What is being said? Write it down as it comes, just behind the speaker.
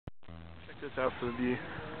Just out for the view,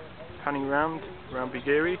 panning around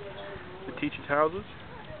Buigiri, the teachers' houses.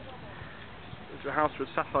 There's a house with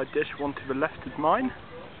a satellite dish, one to the left is mine.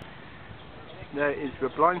 There is the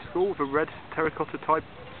blind school with the red terracotta type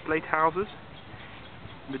slate houses.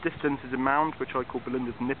 In the distance is a mound which I call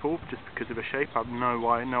Belinda's nipple, just because of the shape. I have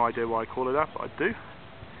no idea why I call it that, but I do.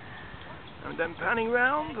 And then panning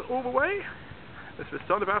round all the way, as the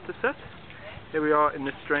sun about to set. Here we are in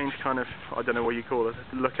this strange kind of, I don't know what you call it,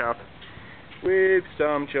 lookout, with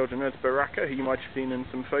some children. There's Baraka, who you might have seen in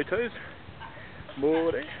some photos,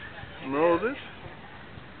 Moses,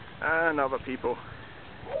 and other people.